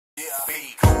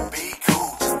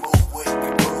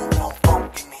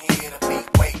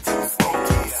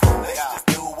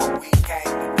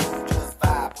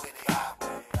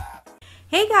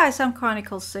guys, I'm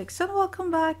Chronicle6 and welcome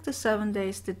back to 7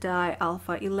 Days to Die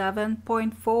Alpha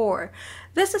 11.4.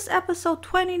 This is episode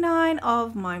 29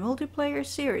 of my multiplayer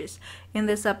series. In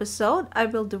this episode, I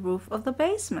build the roof of the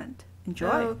basement. Enjoy.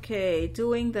 Okay,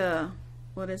 doing the...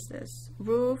 what is this?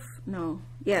 Roof? No.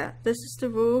 Yeah, this is the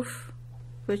roof,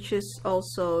 which is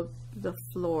also the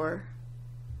floor.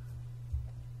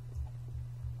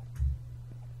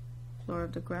 Floor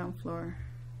of the ground floor.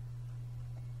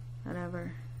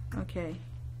 Whatever. Okay.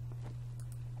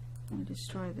 Let me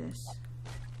destroy this.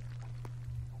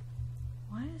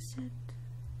 Why is it?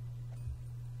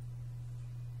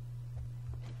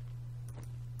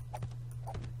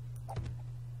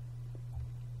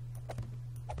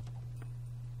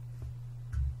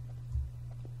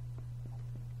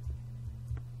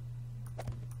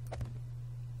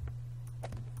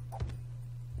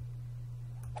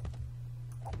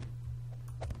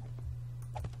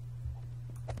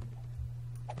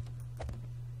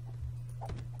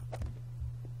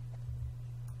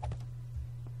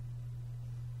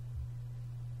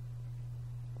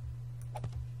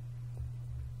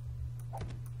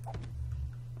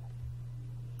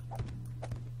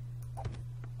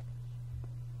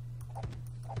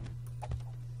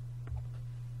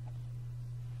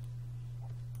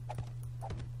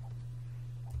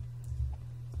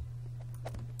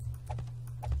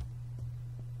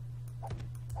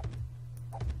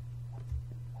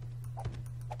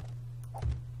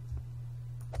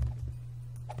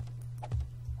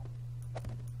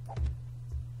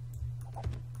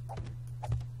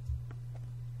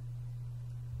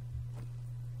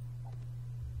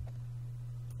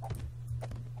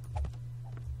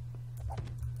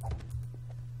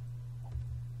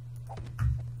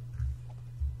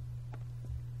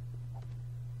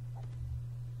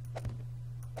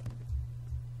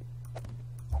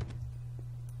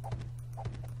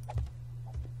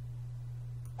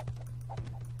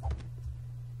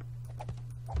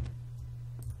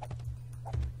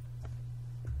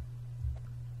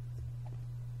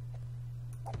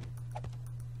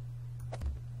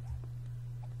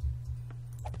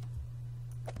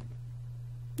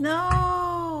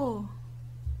 No!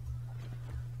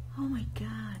 Oh my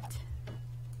god.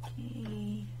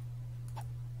 Okay.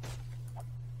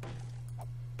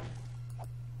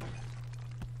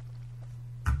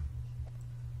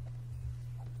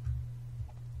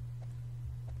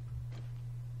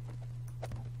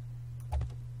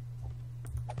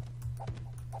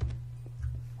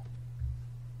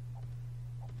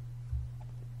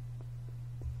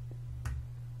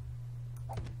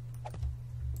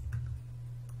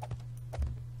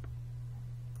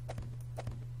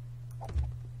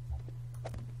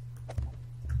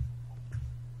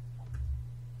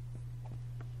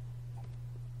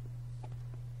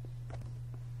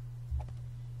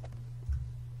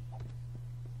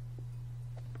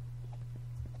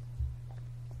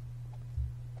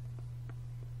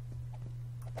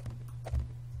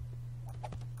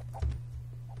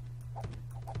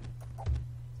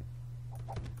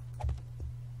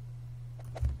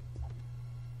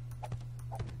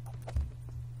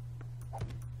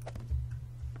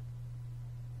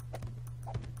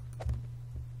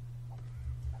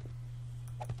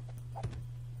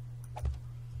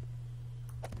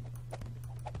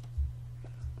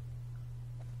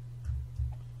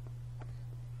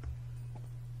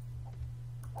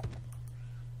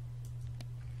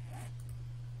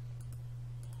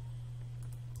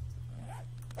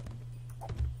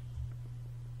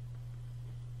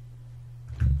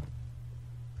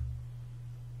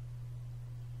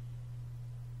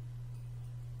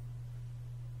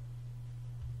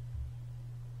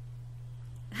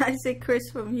 I see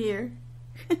Chris from here.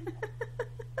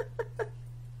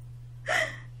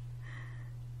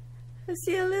 I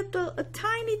see a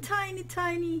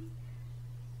tiny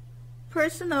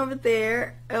person over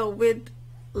there with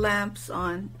lamps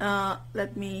on.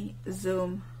 Let me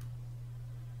zoom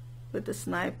with the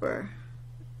sniper.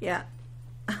 Yeah.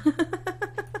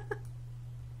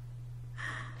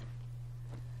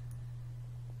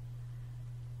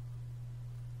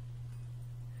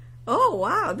 Oh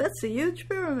wow, that's a huge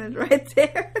pyramid right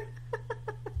there.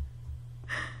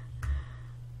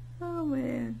 Oh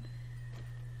man.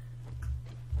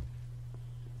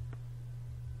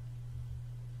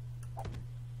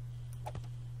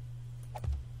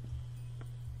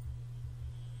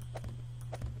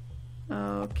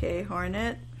 Okay,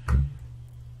 Hornet.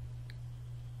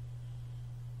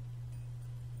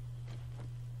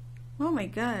 Oh my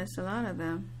god, it's a lot of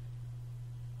them.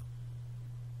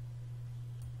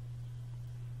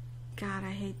 God,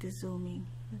 I hate the zooming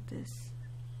with this.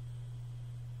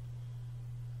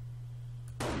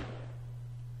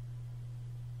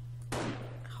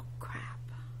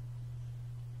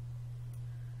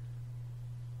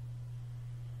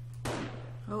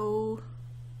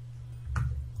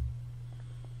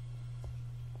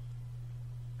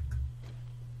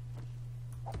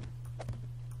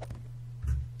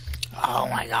 Oh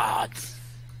my god.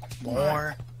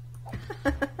 More?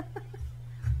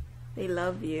 They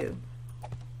love you.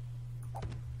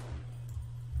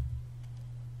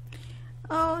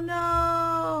 Oh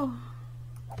no!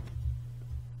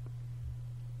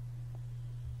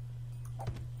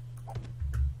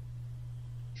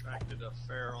 Attracted a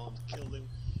feral and killed him.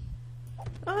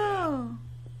 Oh!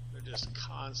 They're just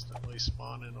constantly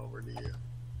spawning over to you.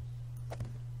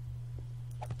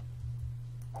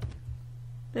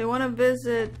 They want to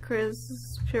visit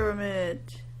Chris's pyramid.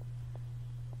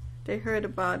 They heard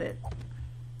about it.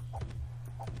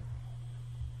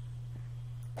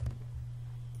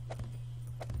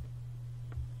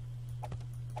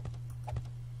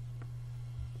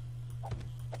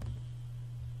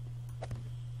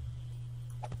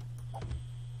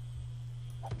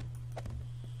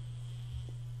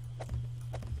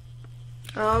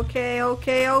 Okay,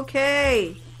 okay,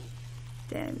 okay.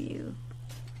 Damn you.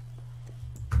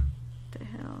 What the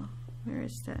hell? Where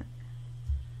is that?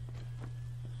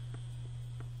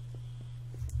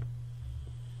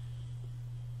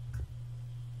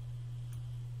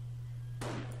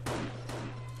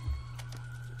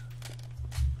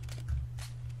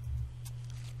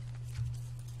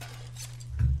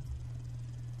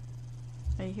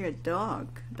 I hear a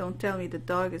dog. Don't tell me the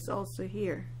dog is also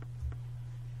here.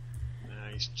 Nah,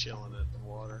 he's chilling at the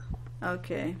water.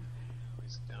 Okay.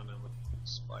 He's down in the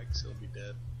spikes, he'll be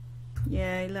dead.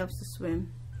 Yeah, he loves to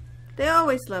swim. They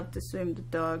always love to swim, the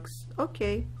dogs.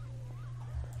 Okay.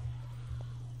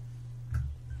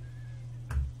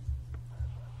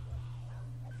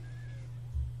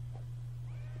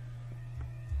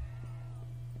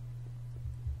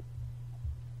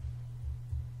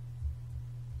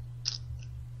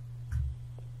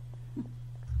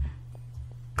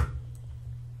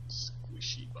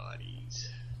 Squishy bodies.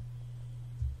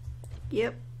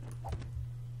 Yep.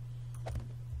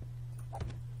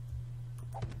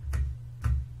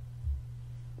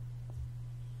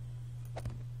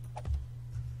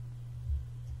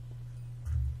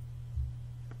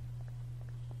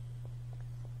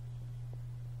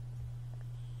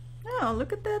 Oh,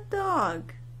 look at that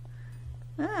dog.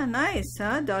 Ah, nice,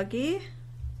 huh, doggy?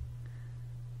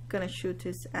 Gonna shoot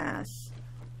his ass.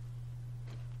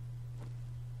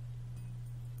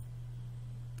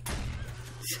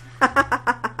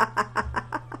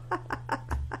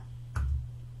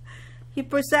 He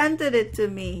presented it to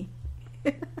me.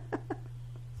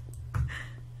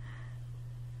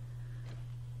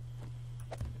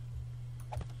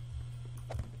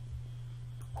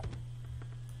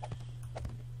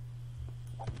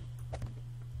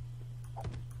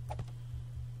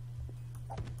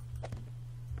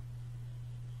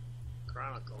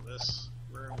 Chronicle, this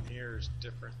room here is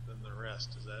different than the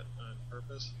rest. Is that on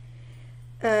purpose?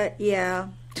 Yeah.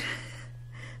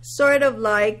 Sort of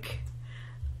like,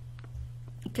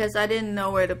 because I didn't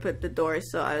know where to put the door,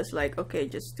 so I was like, okay,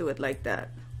 just do it like that.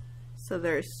 So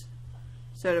there's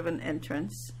sort of an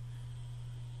entrance,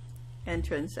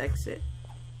 exit.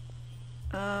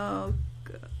 Oh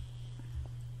God.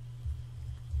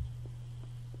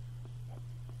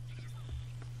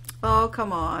 Oh,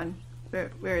 come on.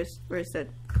 Where's that?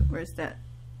 Where's that?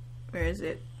 Where is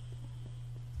it?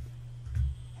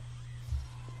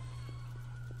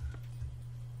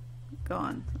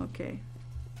 Gone. Okay.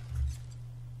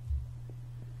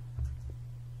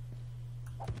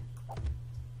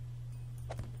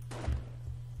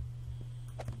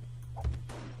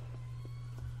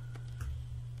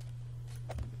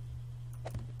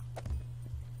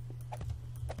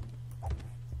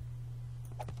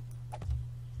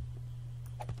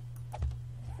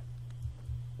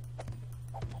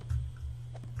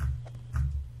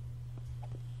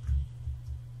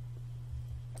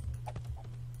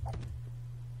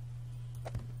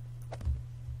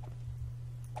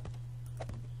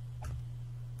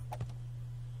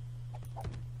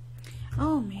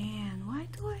 Oh man, why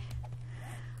do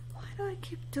I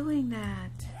keep doing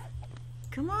that?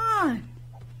 Come on.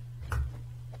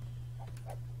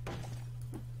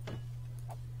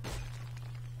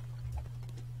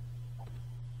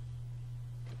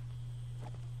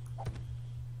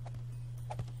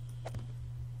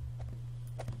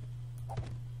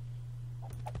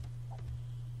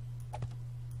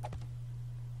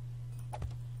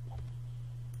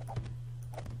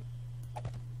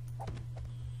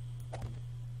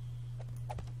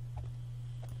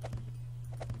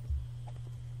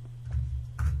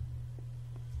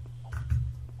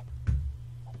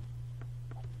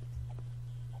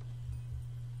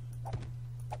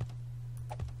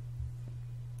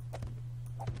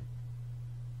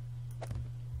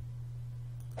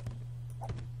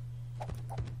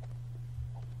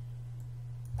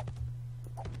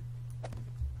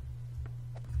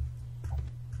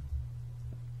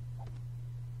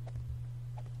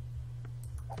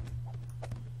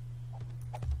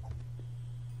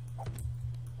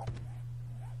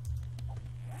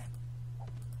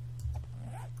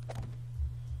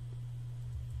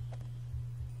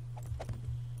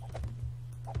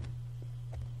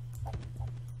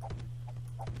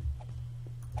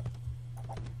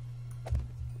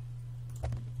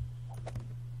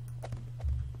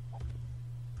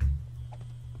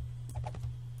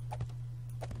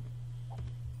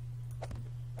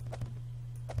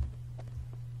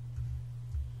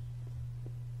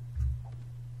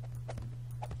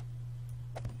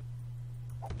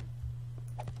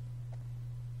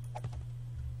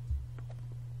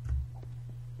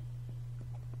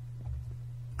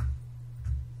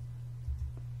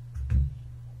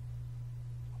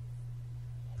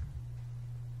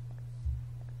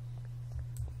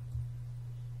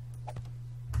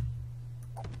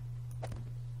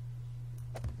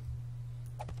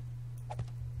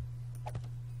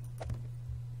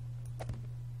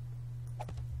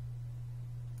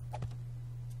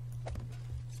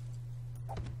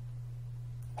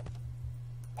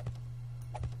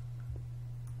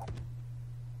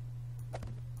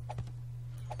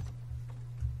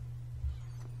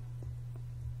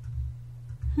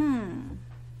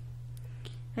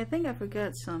 I think I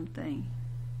forgot something.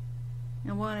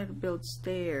 I wanted to build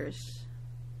stairs.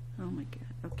 Oh my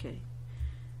god. Okay.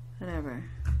 Whatever.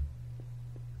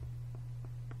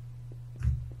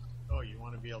 Oh, you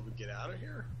want to be able to get out of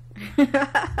here?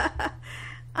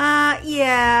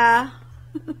 Yeah.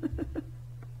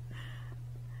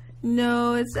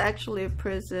 No, it's actually a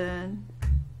prison.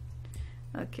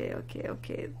 Okay, okay,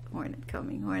 okay. Hornet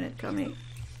coming, hornet coming.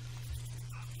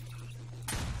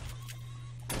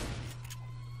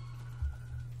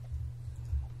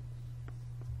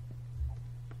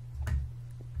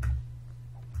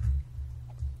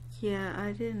 Yeah,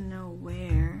 I didn't know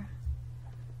where.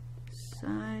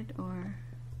 Side or...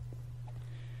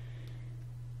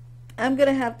 I'm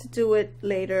gonna have to do it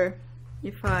later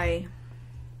if I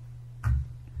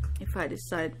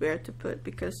decide where to put,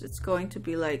 because it's going to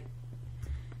be like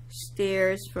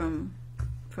stairs from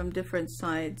different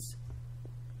sides.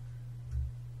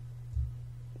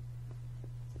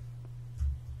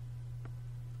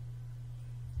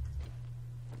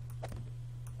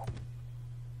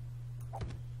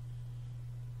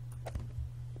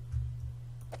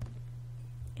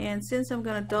 And since I'm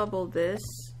gonna double this,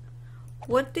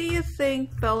 what do you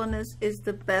think, Felonous, is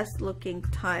the best looking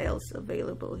tiles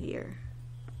available here?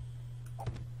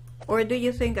 Or do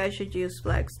you think I should use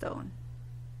flagstone?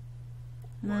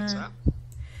 What's that?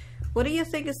 What do you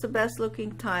think is the best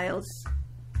looking tiles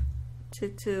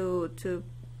to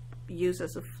use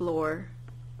as a floor?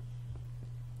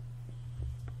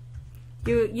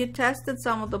 You tested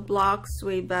some of the blocks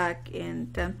way back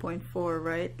in 10.4,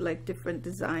 right? Like different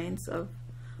designs of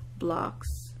blocks.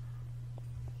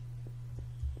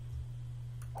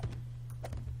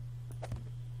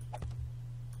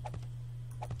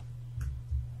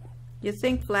 You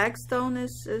think flagstone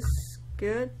is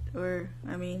good, or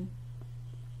I mean,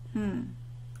 You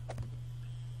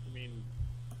mean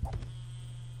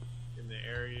in the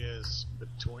areas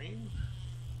between?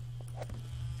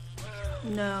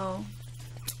 no.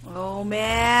 Oh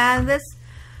man, this.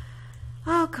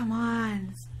 Oh come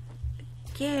on,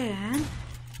 again.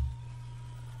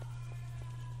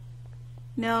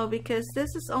 No, because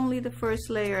this is only the first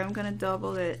layer. I'm gonna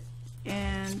double it,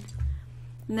 and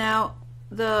now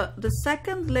the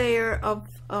second layer of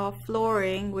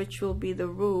flooring, which will be the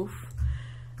roof,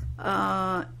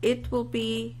 it will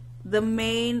be the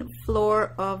main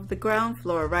floor of the ground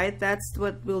floor, right? That's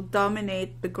what will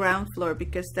dominate the ground floor,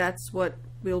 because that's what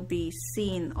will be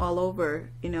seen all over,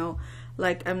 you know.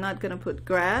 Like, I'm not gonna put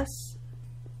grass.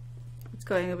 It's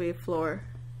going to be a floor.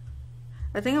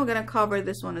 I think I'm gonna cover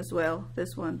this one as well.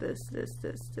 This one, this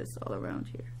all around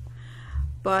here.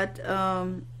 But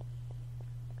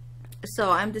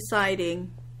so I'm trying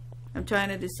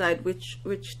to decide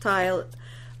which tile.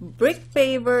 Brick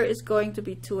paver is going to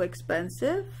be too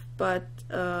expensive, but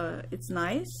it's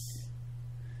nice.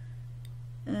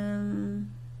 I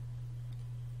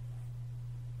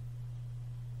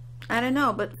don't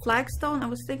know, but flagstone, I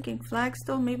was thinking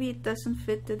flagstone, maybe it doesn't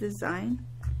fit the design.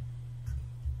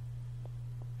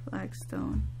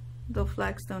 Flagstone, though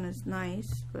flagstone is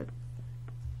nice, but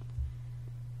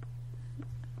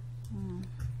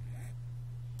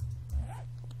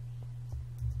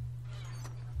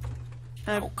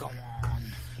Oh, come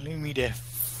on. Leave me there.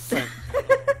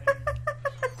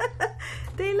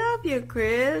 They love you,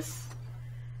 Chris.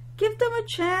 Give them a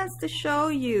chance to show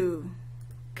you.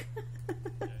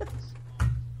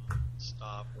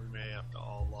 Stop. We may have to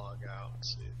all log out and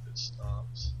see if it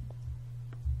stops.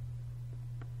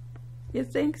 You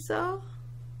think so?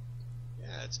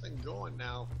 Yeah, it's been going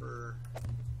now for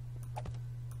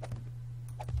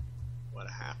what,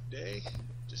 a half day?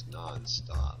 Just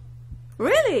non-stop.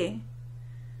 Really?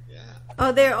 Yeah.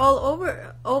 Oh, they're all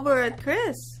over at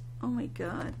Chris. Oh my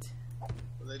god.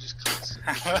 Well, they just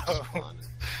constantly Hello. respond.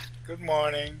 Good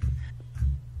morning.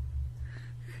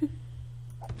 I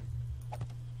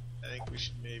think we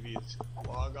should maybe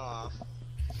log off.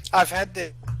 I've had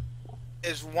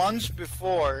this once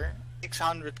before.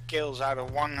 600 kills out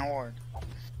of one horde.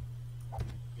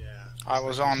 Yeah. I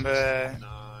was on the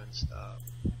non-stop.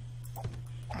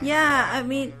 Yeah, I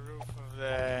mean, the roof of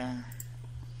the,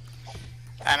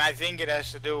 and I think it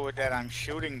has to do with that I'm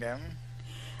shooting them.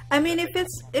 I mean, if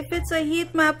it's a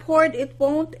heat map horde, it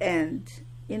won't end.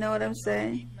 You know what I'm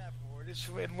saying? Heat map horde.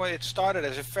 It started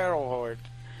as a feral horde.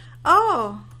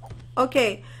 Oh,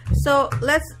 okay. So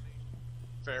let's.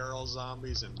 Feral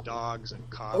zombies and dogs and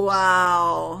cops.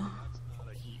 Wow. That's not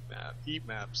a heat map. Heat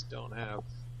maps don't have.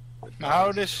 the No,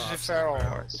 dogs, this is a cops, and feral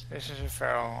horde. ferals. This is a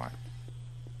feral horde.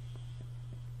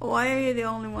 Why are you the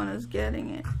only one who's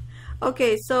getting it?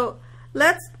 Okay, so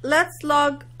let's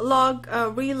relog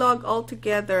all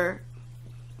together.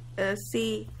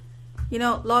 See You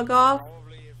know, log off.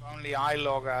 Probably if only I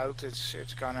log out,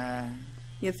 it's gonna.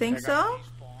 You think they're gonna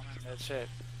so? despawn and that's it.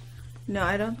 No,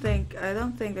 I don't think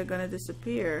they're gonna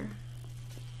disappear.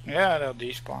 Yeah, they'll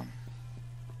despawn.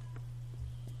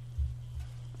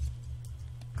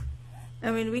 I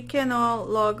mean, we can all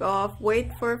log off,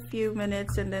 wait for a few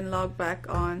minutes, and then log back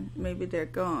on. Maybe they're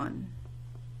gone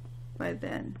by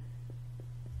then.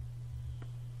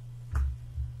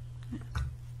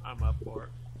 I'm up for it.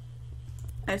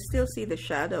 I still see the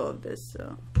shadow of this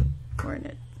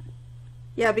hornet.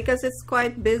 Yeah, because it's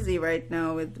quite busy right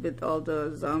now with all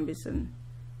the zombies and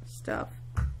stuff.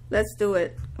 Let's do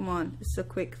it. Come on, it's a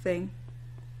quick thing.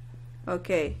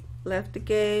 Okay, left the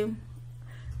game.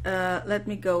 Let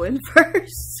me go in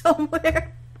first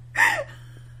somewhere.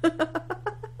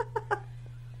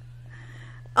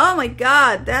 Oh my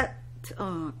god, that...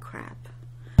 Oh crap.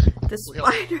 The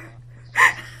spider.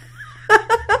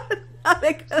 Now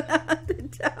they're gonna hunt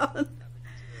it down.